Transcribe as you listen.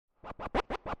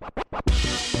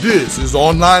This is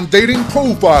Online Dating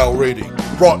Profile Rating,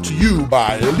 brought to you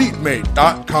by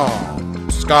EliteMate.com.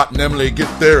 Scott and Emily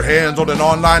get their hands on an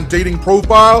online dating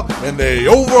profile and they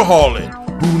overhaul it.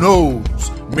 Who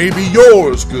knows? Maybe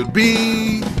yours could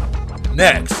be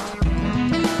next.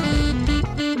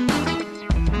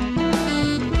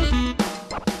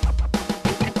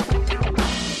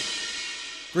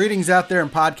 Greetings out there in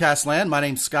podcast land. My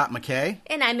name's Scott McKay.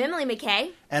 And I'm Emily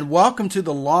McKay. And welcome to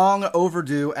the long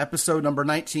overdue episode number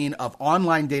 19 of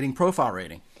Online Dating Profile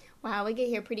Rating. Wow, we get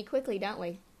here pretty quickly, don't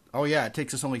we? Oh yeah, it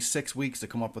takes us only 6 weeks to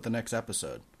come up with the next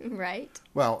episode. Right.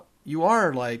 Well, you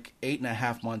are like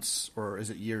 8.5 months, or is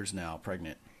it years now,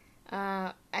 pregnant?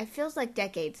 It feels like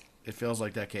decades. It feels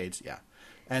like decades, yeah.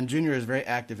 And Junior is very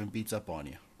active and beats up on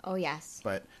you. Oh, yes.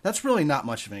 But that's really not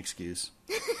much of an excuse.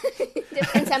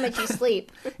 Depends how much you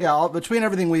sleep. Yeah, between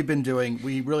everything we've been doing,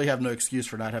 we really have no excuse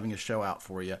for not having a show out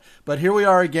for you. But here we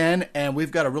are again, and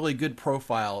we've got a really good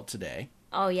profile today.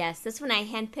 Oh, yes. This one I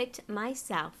handpicked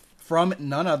myself. From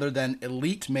none other than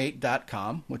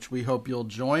EliteMate.com, which we hope you'll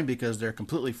join because they're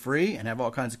completely free and have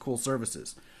all kinds of cool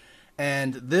services.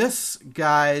 And this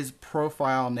guy's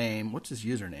profile name, what's his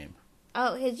username?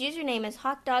 Oh, his username is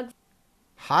hotdog.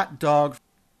 Hotdog.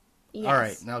 Yes. All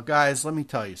right, now guys, let me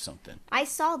tell you something. I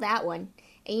saw that one,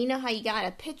 and you know how you got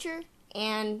a picture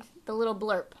and the little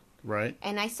blurb. Right.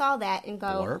 And I saw that and go...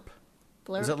 Blurb?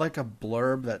 Blurb? Is it like a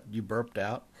blurb that you burped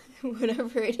out?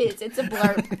 Whatever it is, it's a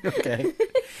blurb. Okay.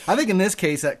 I think in this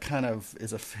case, that kind of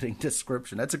is a fitting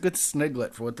description. That's a good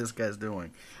sniglet for what this guy's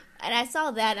doing. And I saw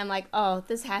that, and I'm like, oh,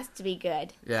 this has to be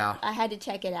good. Yeah. I had to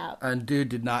check it out. And dude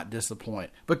did not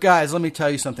disappoint. But guys, let me tell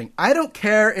you something. I don't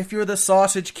care if you're the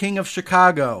sausage king of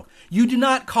Chicago. You do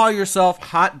not call yourself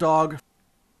hot dog.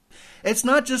 It's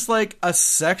not just like a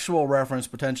sexual reference,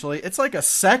 potentially. It's like a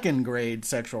second grade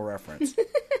sexual reference.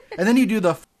 And then you do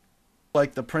the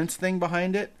like the Prince thing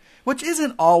behind it, which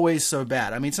isn't always so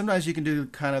bad. I mean, sometimes you can do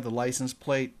kind of the license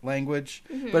plate language.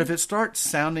 Mm-hmm. But if it starts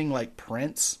sounding like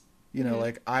Prince... You know,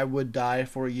 like, I would die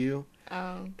for you.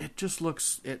 Oh. It just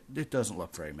looks, it doesn't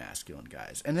look very masculine,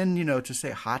 guys. And then, you know, to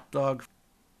say hot dog,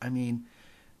 I mean,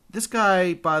 this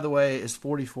guy, by the way, is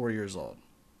 44 years old.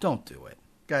 Don't do it.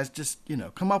 Guys, just, you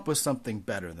know, come up with something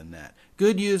better than that.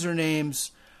 Good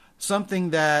usernames,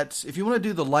 something that, if you want to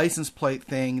do the license plate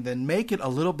thing, then make it a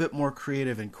little bit more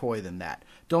creative and coy than that.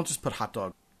 Don't just put hot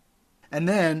dog. And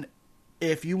then,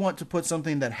 if you want to put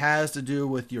something that has to do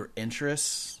with your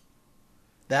interests,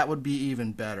 that would be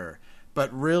even better.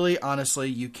 But really, honestly,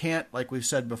 you can't, like we've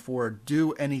said before,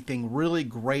 do anything really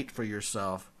great for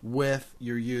yourself with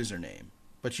your username.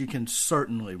 But you can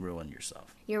certainly ruin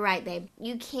yourself. You're right, babe.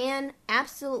 You can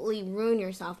absolutely ruin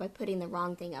yourself by putting the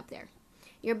wrong thing up there.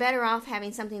 You're better off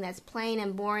having something that's plain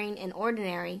and boring and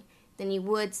ordinary than you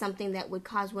would something that would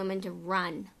cause women to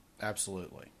run.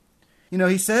 Absolutely. You know,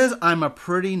 he says, I'm a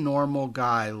pretty normal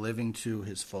guy living to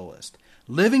his fullest.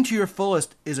 Living to your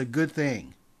fullest is a good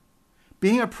thing.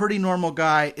 Being a pretty normal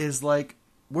guy is like,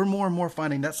 we're more and more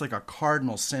finding that's like a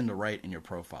cardinal sin to write in your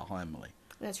profile, huh, Emily?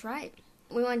 That's right.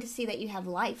 We want to see that you have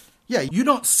life. Yeah, you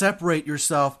don't separate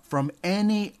yourself from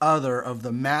any other of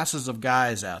the masses of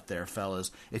guys out there, fellas,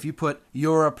 if you put,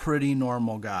 you're a pretty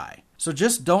normal guy. So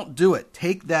just don't do it.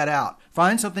 Take that out.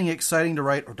 Find something exciting to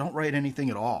write or don't write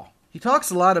anything at all. He talks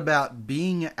a lot about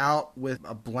being out with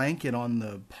a blanket on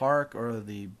the park or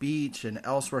the beach and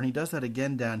elsewhere, and he does that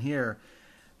again down here.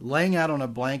 Laying out on a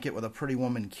blanket with a pretty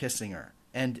woman kissing her.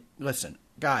 And listen,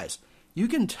 guys, you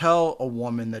can tell a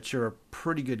woman that you're a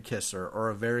pretty good kisser or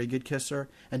a very good kisser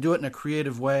and do it in a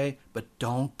creative way, but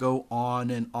don't go on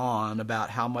and on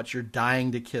about how much you're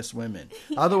dying to kiss women.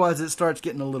 Otherwise, it starts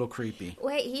getting a little creepy.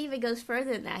 Wait, he even goes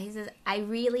further than that. He says, I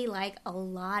really like a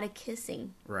lot of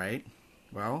kissing. Right.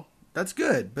 Well, that's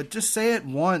good, but just say it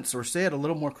once or say it a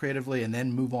little more creatively and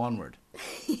then move onward.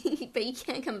 But you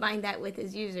can't combine that with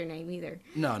his username either.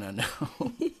 No.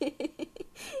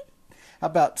 How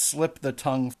about slip the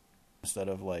tongue instead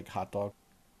of like hot dog?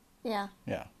 Yeah.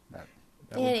 Yeah,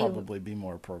 that would probably be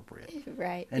more appropriate.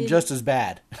 Right. And just as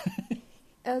bad.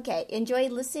 Okay, enjoy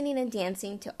listening and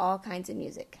dancing to all kinds of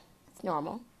music. It's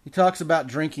normal. He talks about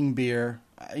drinking beer.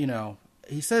 You know,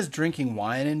 he says drinking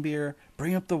wine and beer.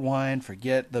 Bring up the wine,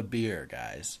 forget the beer,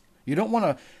 guys. You don't want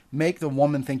to make the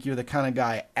woman think you're the kind of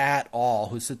guy at all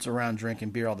who sits around drinking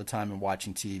beer all the time and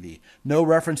watching TV. No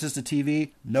references to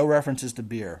TV, no references to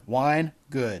beer. Wine,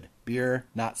 good. Beer,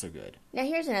 not so good. Now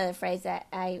here's another phrase that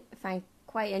I find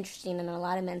quite interesting in a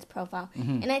lot of men's profile.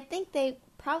 Mm-hmm. And I think they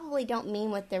probably don't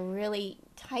mean what they're really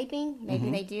typing.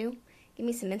 Maybe they do. Give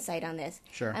me some insight on this.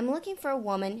 Sure. I'm looking for a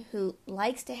woman who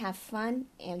likes to have fun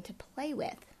and to play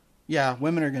with. Yeah,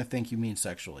 women are going to think you mean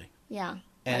sexually. Yeah.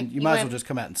 And like you might as well just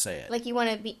come out and say it. Like you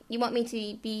want me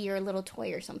to be your little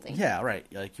toy or something. Yeah, right.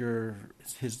 Like you're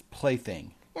his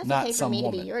plaything, That's not okay for some me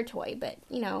woman. to be your toy, but,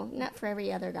 not for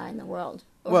every other guy in the world.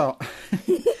 Well,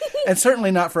 and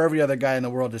certainly not for every other guy in the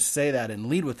world to say that and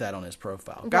lead with that on his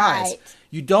profile. Guys, Right.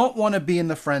 you don't want to be in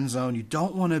the friend zone. You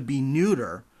don't want to be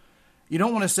neuter. You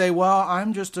don't want to say, well,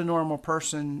 I'm just a normal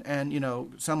person and,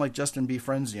 sound like Justin B.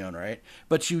 Friendzone, right?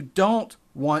 But you don't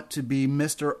want to be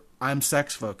Mr. I'm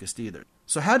sex focused either.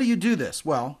 So how do you do this?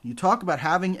 Well, you talk about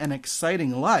having an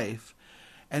exciting life,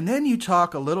 and then you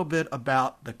talk a little bit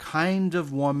about the kind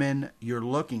of woman you're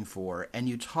looking for, and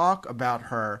you talk about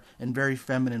her in very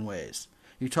feminine ways.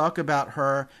 You talk about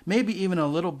her maybe even a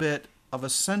little bit of a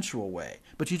sensual way,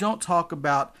 but you don't talk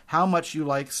about how much you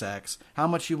like sex, how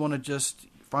much you want to just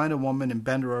find a woman and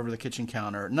bend her over the kitchen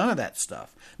counter, none of that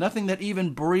stuff. Nothing that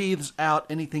even breathes out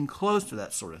anything close to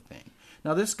that sort of thing.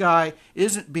 Now, this guy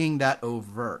isn't being that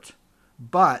overt,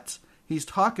 but he's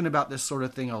talking about this sort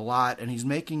of thing a lot, and he's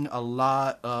making a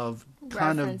lot of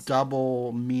kind of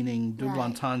double meaning, double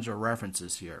entendre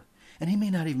references here. And he may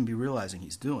not even be realizing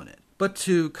he's doing it. But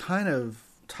to kind of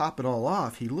top it all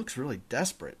off, he looks really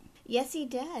desperate. Yes, he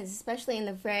does, especially in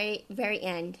the very, very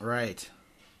end. Right.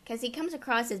 Because he comes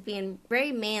across as being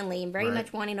very manly and very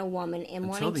much wanting a woman and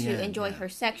wanting to enjoy her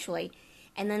sexually.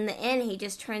 And then in the end, he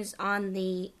just turns on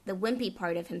the wimpy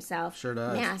part of himself. Sure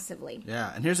does. Massively.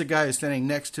 Yeah, and here's a guy who's standing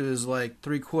next to his,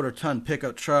 3/4-ton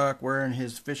pickup truck, wearing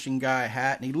his fishing guy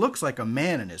hat, and he looks like a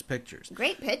man in his pictures.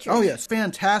 Great pictures. Oh, yes,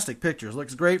 fantastic pictures.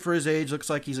 Looks great for his age. Looks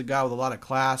like he's a guy with a lot of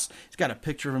class. He's got a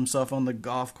picture of himself on the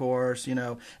golf course,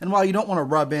 And while you don't want to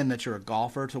rub in that you're a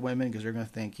golfer to women, because they're going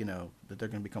to think, that they're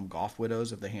going to become golf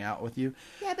widows if they hang out with you.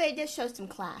 Yeah, but it just shows some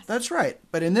class. That's right.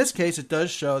 But in this case, it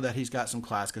does show that he's got some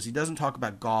class, because he doesn't talk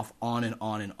about golf on and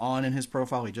on and on in his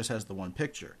profile. He just has the one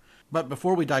picture. But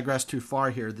before we digress too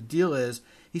far here, the deal is,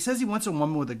 he says he wants a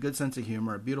woman with a good sense of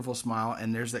humor, a beautiful smile,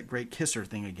 and there's that great kisser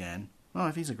thing again. Well,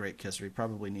 if he's a great kisser, he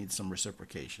probably needs some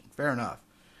reciprocation. Fair enough.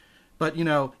 But,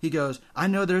 he goes, I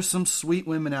know there's some sweet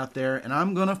women out there, and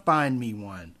I'm going to find me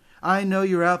one. I know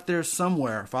you're out there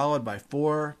somewhere, followed by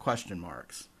 4 question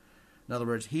marks. In other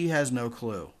words, he has no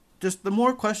clue. Just the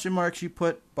more question marks you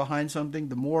put behind something,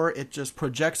 the more it just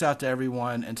projects out to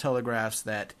everyone and telegraphs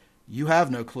that you have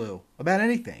no clue about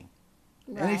anything.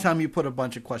 Right. Anytime you put a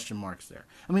bunch of question marks there.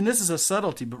 I mean, this is a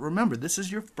subtlety, but remember, this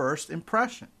is your first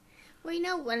impression.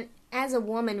 Well, as a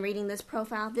woman reading this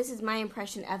profile, this is my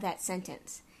impression of that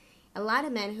sentence. A lot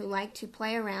of men who like to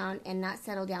play around and not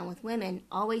settle down with women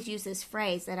always use this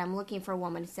phrase that I'm looking for a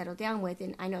woman to settle down with,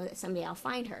 and I know that someday I'll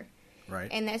find her. Right.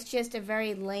 And that's just a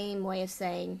very lame way of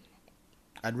saying,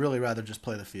 I'd really rather just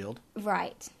play the field.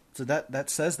 Right. So that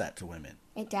says that to women.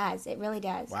 It does. It really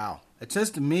does. Wow. It says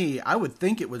to me, I would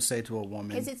think it would say to a woman.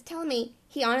 Because it's telling me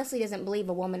he honestly doesn't believe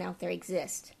a woman out there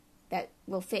exists that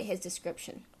will fit his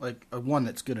description. Like a one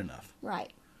that's good enough.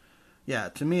 Right. Yeah,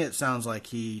 to me it sounds like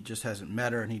he just hasn't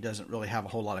met her and he doesn't really have a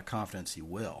whole lot of confidence he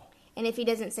will. And if he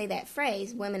doesn't say that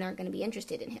phrase, women aren't going to be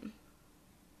interested in him.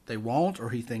 They won't, or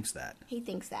he thinks that? He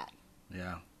thinks that.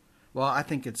 Yeah. Well, I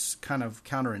think it's kind of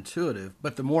counterintuitive,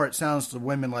 but the more it sounds to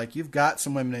women like you've got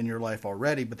some women in your life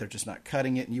already, but they're just not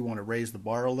cutting it and you want to raise the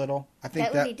bar a little, I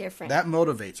think that would be different. That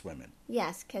motivates women.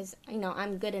 Yes, because,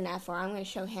 I'm good enough, or I'm going to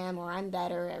show him, or I'm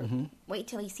better, or wait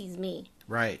till he sees me.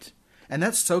 Right. And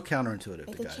that's so counterintuitive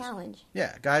it's to guys. It's a challenge.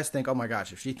 Yeah, guys think, oh my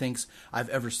gosh, if she thinks I've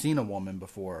ever seen a woman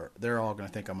before, they're all going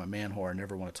to think I'm a man whore and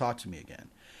never want to talk to me again.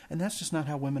 And that's just not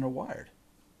how women are wired.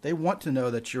 They want to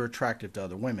know that you're attractive to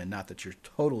other women, not that you're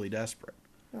totally desperate.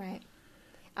 Right.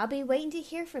 I'll be waiting to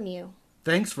hear from you.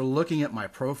 Thanks for looking at my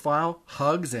profile.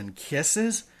 Hugs and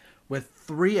kisses with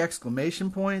 3 exclamation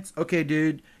points. Okay,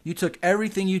 dude, you took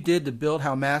everything you did to build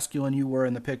how masculine you were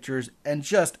in the pictures and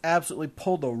just absolutely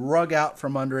pulled the rug out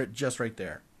from under it just right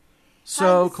there.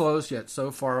 So close yet so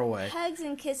far away. Hugs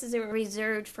and kisses are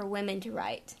reserved for women to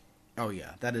write. Oh,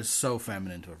 yeah. That is so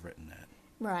feminine to have written that.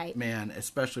 Right. Man,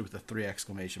 especially with the 3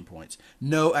 exclamation points.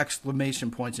 No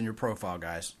exclamation points in your profile,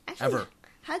 guys. Actually, ever.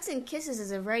 Hugs and kisses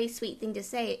is a very sweet thing to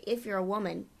say if you're a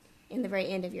woman in the very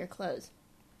end of your close.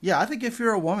 Yeah, I think if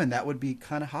you're a woman, that would be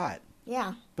kind of hot.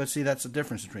 Yeah. But see, that's the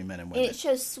difference between men and women. And it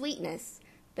shows sweetness.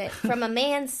 But from a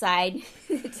man's side,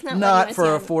 it's not Not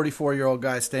for a 44-year-old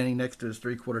guy standing next to his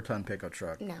 3/4-ton pickup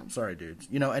truck. No. Sorry, dudes.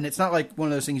 And it's not like one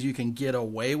of those things you can get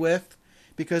away with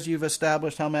because you've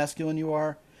established how masculine you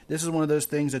are. This is one of those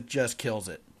things that just kills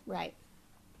it. Right.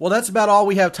 Well, that's about all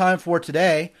we have time for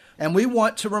today. And we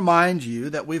want to remind you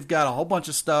that we've got a whole bunch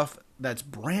of stuff that's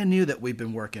brand new that we've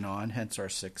been working on, hence our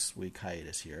 6-week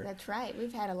hiatus here. That's right.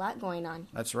 We've had a lot going on.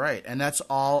 That's right. And that's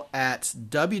all at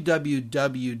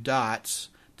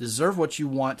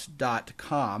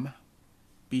www.deservewhatyouwant.com.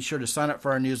 Be sure to sign up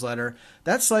for our newsletter.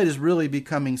 That site is really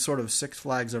becoming sort of Six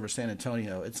Flags over San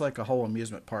Antonio. It's like a whole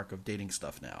amusement park of dating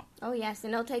stuff now. Oh, yes,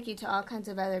 and it'll take you to all kinds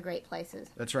of other great places.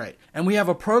 That's right. And we have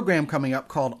a program coming up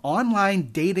called Online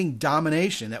Dating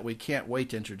Domination that we can't wait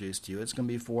to introduce to you. It's going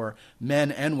to be for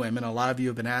men and women. A lot of you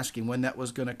have been asking when that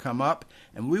was going to come up,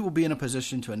 and we will be in a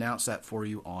position to announce that for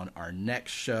you on our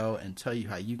next show and tell you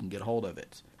how you can get hold of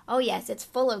it. Oh, yes, it's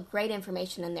full of great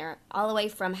information in there, all the way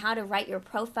from how to write your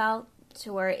profile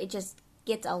to where it just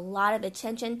gets a lot of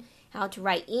attention, how to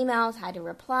write emails, how to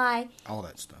reply. All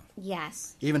that stuff.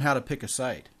 Yes. Even how to pick a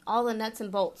site. All the nuts and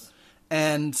bolts.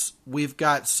 And we've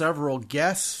got several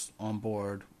guests on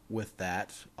board with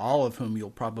that, all of whom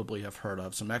you'll probably have heard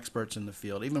of, some experts in the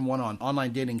field, even one on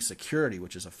online dating security,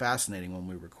 which is a fascinating one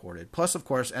we recorded. Plus, of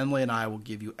course, Emily and I will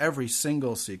give you every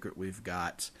single secret we've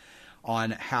got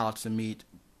on how to meet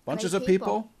bunches of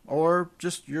people or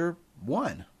just your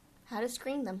one. How to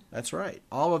screen them. That's right.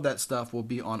 All of that stuff will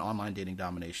be on Online Dating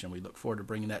Domination. We look forward to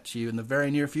bringing that to you in the very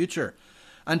near future.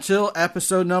 Until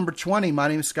episode number 20, my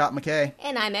name is Scott McKay.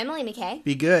 And I'm Emily McKay.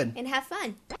 Be good. And have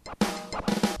fun.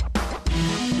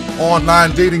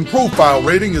 Online Dating Profile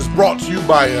Rating is brought to you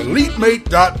by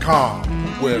EliteMate.com,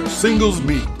 where singles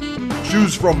meet.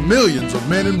 Choose from millions of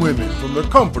men and women from the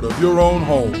comfort of your own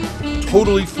home.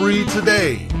 Totally free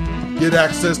today. Get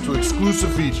access to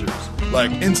exclusive features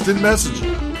like instant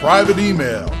messaging, private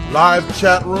email, live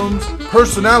chat rooms,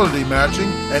 personality matching,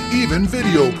 and even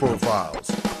video profiles.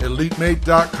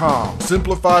 EliteMate.com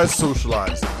simplifies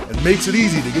socializing and makes it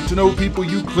easy to get to know people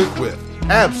you click with,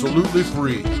 absolutely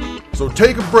free. So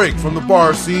take a break from the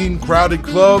bar scene, crowded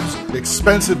clubs,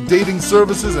 expensive dating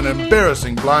services, and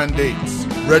embarrassing blind dates.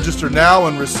 Register now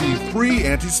and receive free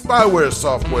anti-spyware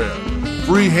software,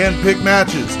 free hand-picked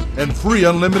matches, and free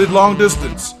unlimited long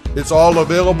distance. It's all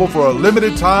available for a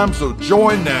limited time, so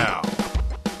join now.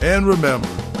 And remember,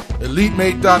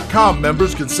 EliteMate.com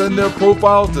members can send their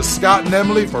profiles to Scott and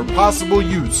Emily for possible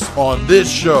use on this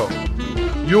show.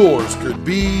 Yours could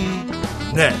be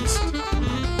next.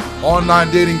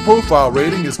 Online Dating Profile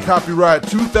Rating is copyright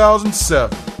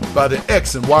 2007 by the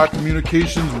X and Y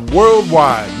Communications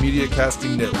Worldwide Media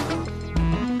Casting Network.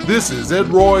 This is Ed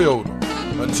Roy Odom.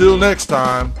 Until next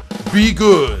time, be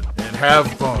good and have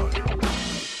fun.